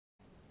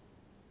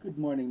Good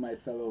morning, my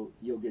fellow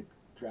yogic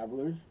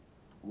travelers.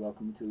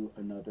 Welcome to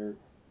another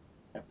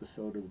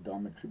episode of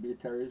Dharma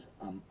Tributaries.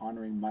 I'm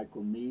honoring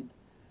Michael Mead,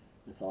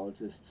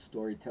 mythologist,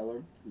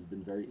 storyteller, who's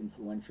been very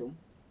influential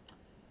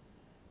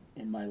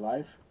in my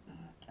life.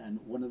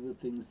 And one of the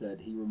things that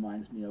he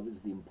reminds me of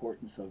is the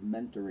importance of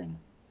mentoring,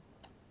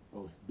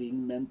 both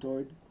being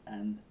mentored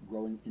and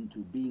growing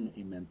into being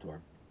a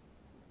mentor.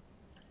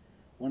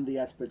 One of the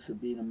aspects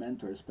of being a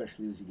mentor,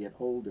 especially as you get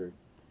older,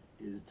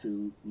 is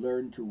to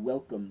learn to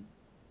welcome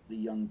the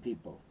young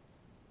people,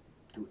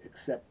 to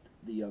accept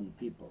the young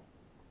people,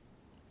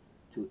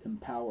 to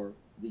empower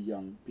the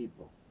young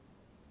people.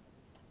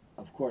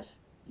 Of course,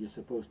 you're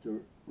supposed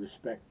to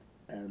respect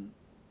and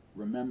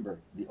remember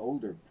the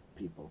older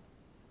people,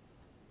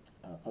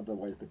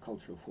 otherwise the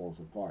culture falls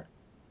apart.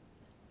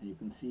 And you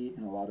can see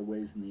in a lot of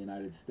ways in the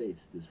United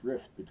States this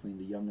rift between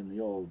the young and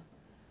the old.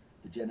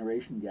 The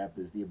generation gap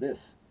is the abyss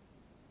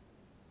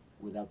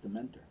without the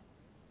mentor.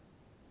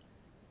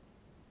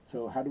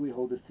 So how do we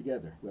hold this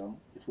together? Well,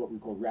 it's what we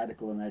call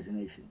radical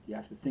imagination. You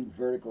have to think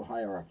vertical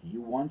hierarchy.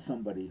 You want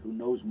somebody who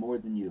knows more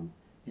than you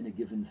in a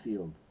given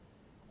field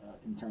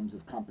in terms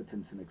of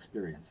competence and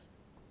experience.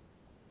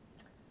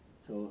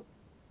 So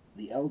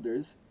the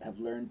elders have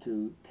learned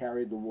to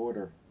carry the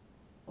water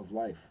of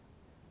life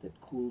that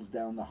cools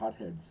down the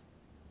hotheads.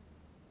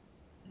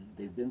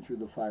 They've been through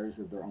the fires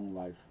of their own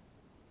life,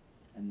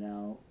 and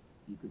now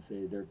you could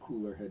say their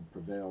cooler head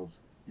prevails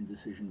in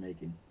decision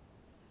making.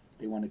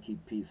 They want to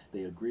keep peace.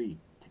 They agree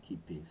to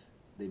keep peace.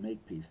 They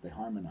make peace. They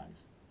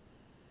harmonize.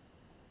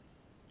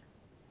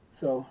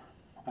 So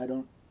I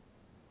don't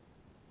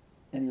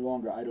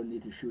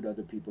need to shoot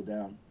other people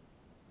down.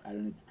 I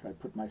don't need to try to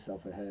put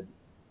myself ahead.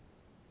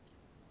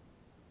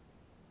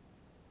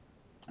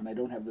 And I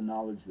don't have the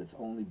knowledge that's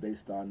only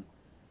based on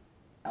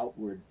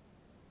outward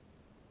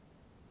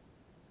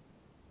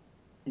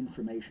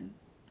information,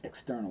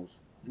 externals,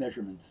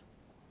 measurements.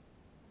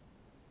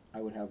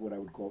 I would have what I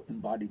would call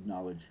embodied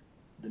knowledge,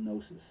 the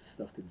gnosis,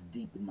 stuff that's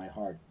deep in my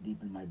heart,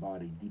 deep in my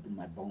body, deep in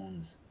my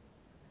bones.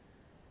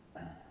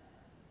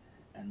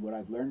 And what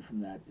I've learned from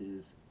that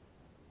is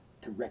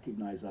to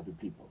recognize other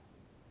people,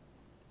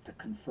 to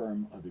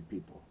confirm other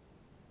people,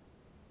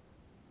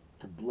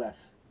 to bless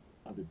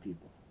other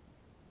people,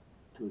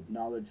 to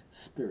acknowledge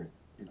spirit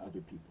in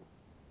other people.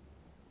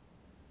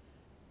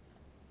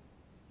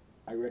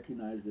 I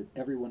recognize that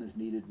everyone is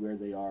needed where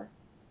they are,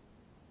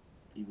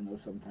 even though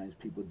sometimes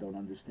people don't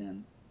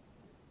understand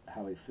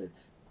how it fits.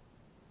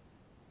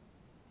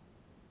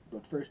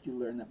 But first you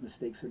learn that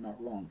mistakes are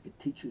not wrong. It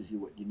teaches you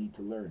what you need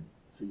to learn.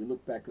 So you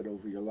look back at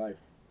over your life,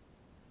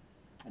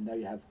 and now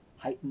you have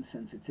heightened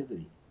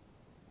sensitivity,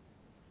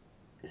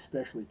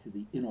 especially to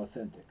the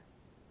inauthentic.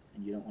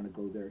 And you don't want to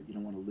go there, you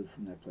don't want to live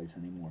from that place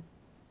anymore.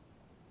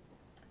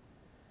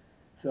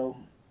 So,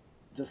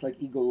 just like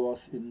ego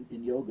loss in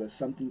yoga,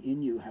 something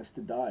in you has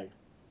to die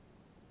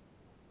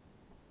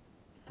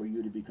for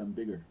you to become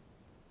bigger.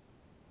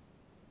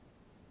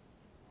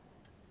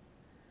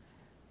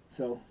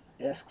 So,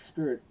 ask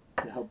Spirit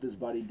to help this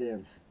body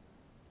dance,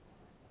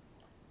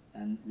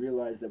 and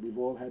realize that we've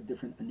all had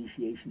different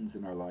initiations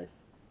in our life.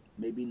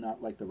 Maybe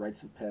not like the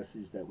rites of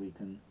passage that we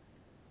can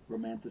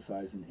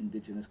romanticize in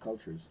indigenous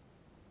cultures.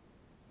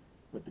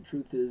 But the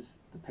truth is,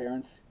 the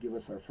parents give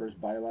us our first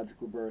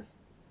biological birth,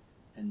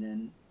 and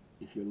then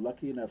if you're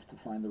lucky enough to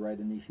find the right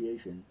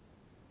initiation,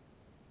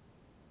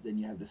 then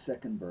you have the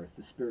second birth,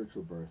 the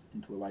spiritual birth,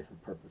 into a life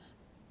of purpose.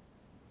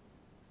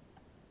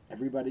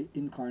 Everybody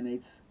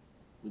incarnates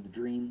with a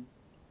dream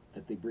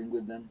that they bring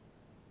with them.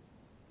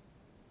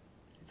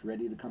 It's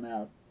ready to come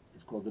out.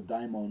 It's called the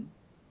daimon.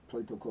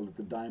 Plato called it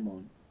the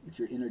daimon. It's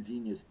your inner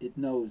genius. It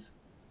knows.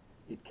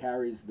 It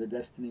carries the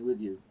destiny with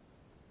you.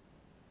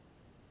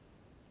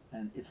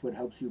 And it's what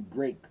helps you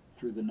break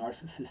through the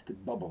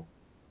narcissistic bubble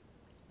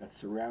that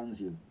surrounds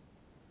you,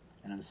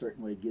 and in a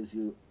certain way gives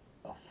you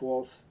a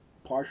false,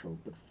 partial,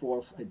 but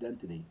false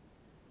identity.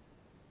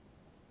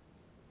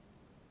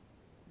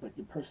 But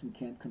your person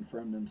can't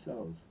confirm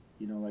themselves.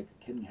 You know, like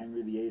King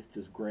Henry VIII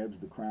just grabs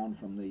the crown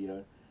from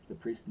the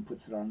priest and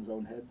puts it on his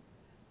own head.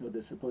 No,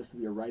 there's supposed to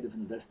be a rite of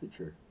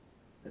investiture,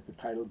 that the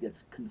title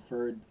gets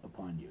conferred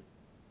upon you.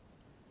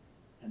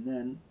 And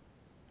then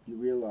you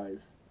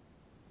realize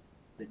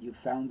that you've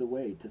found a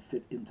way to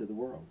fit into the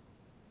world.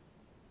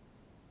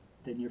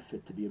 Then you're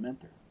fit to be a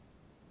mentor.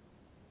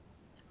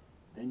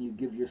 Then you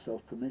give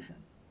yourself permission.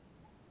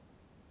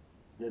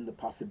 Then the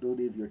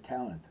possibility of your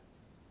talent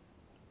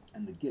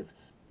and the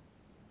gifts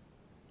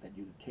that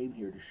you came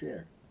here to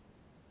share.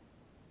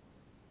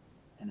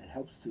 And it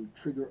helps to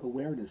trigger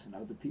awareness in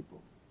other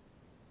people.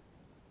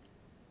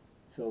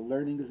 So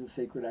learning is a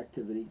sacred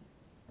activity,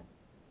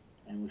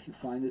 and if you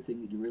find the thing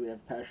that you really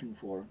have passion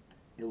for,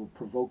 it will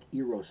provoke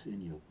eros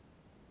in you.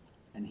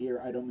 And here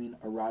I don't mean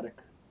erotic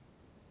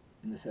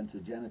in the sense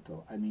of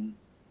genital. I mean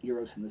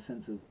eros in the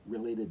sense of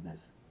relatedness.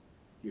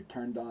 You're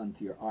turned on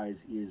to your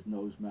eyes, ears,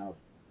 nose, mouth,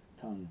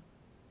 tongue.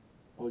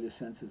 All your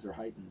senses are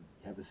heightened.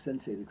 You have a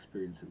sensate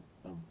experience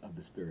of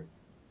the spirit.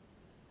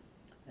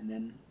 And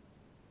then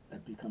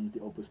that becomes the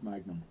opus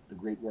magnum, the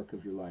great work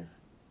of your life.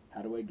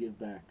 How do I give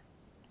back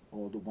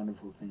all the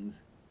wonderful things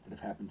that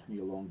have happened to me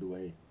along the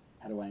way?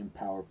 How do I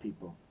empower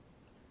people?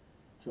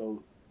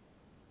 So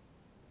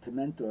to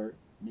mentor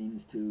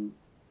means to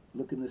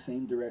look in the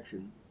same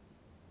direction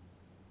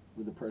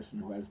with a person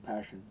who has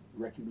passion,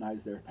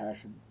 recognize their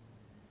passion,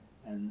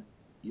 and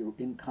you're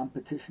in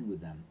competition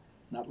with them.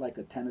 Not like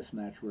a tennis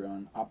match where you're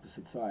on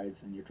opposite sides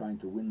and you're trying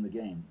to win the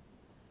game,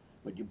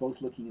 but you're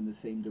both looking in the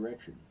same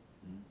direction.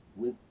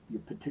 With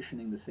you're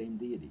petitioning the same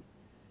deity,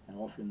 and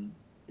often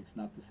it's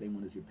not the same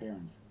one as your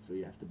parents. So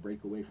you have to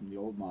break away from the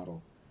old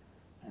model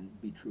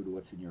and be true to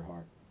what's in your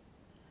heart.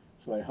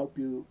 So I hope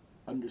you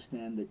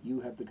understand that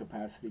you have the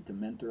capacity to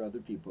mentor other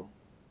people.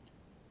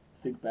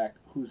 Think back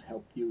who's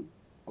helped you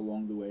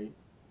along the way,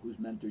 who's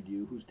mentored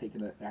you, who's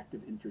taken an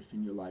active interest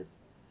in your life,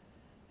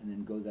 and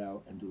then go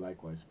thou and do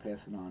likewise.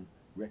 Pass it on,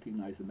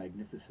 recognize the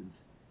magnificence.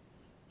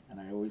 And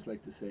I always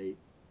like to say,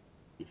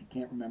 if you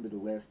can't remember the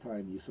last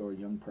time you saw a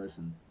young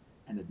person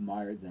and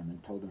admired them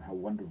and told them how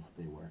wonderful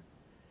they were,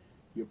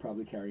 you're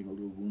probably carrying a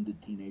little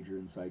wounded teenager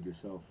inside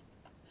yourself.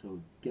 So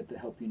get the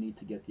help you need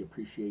to get the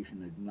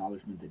appreciation and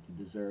acknowledgement that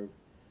you deserve,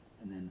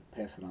 and then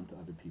pass it on to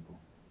other people.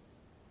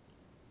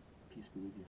 Peace be with you.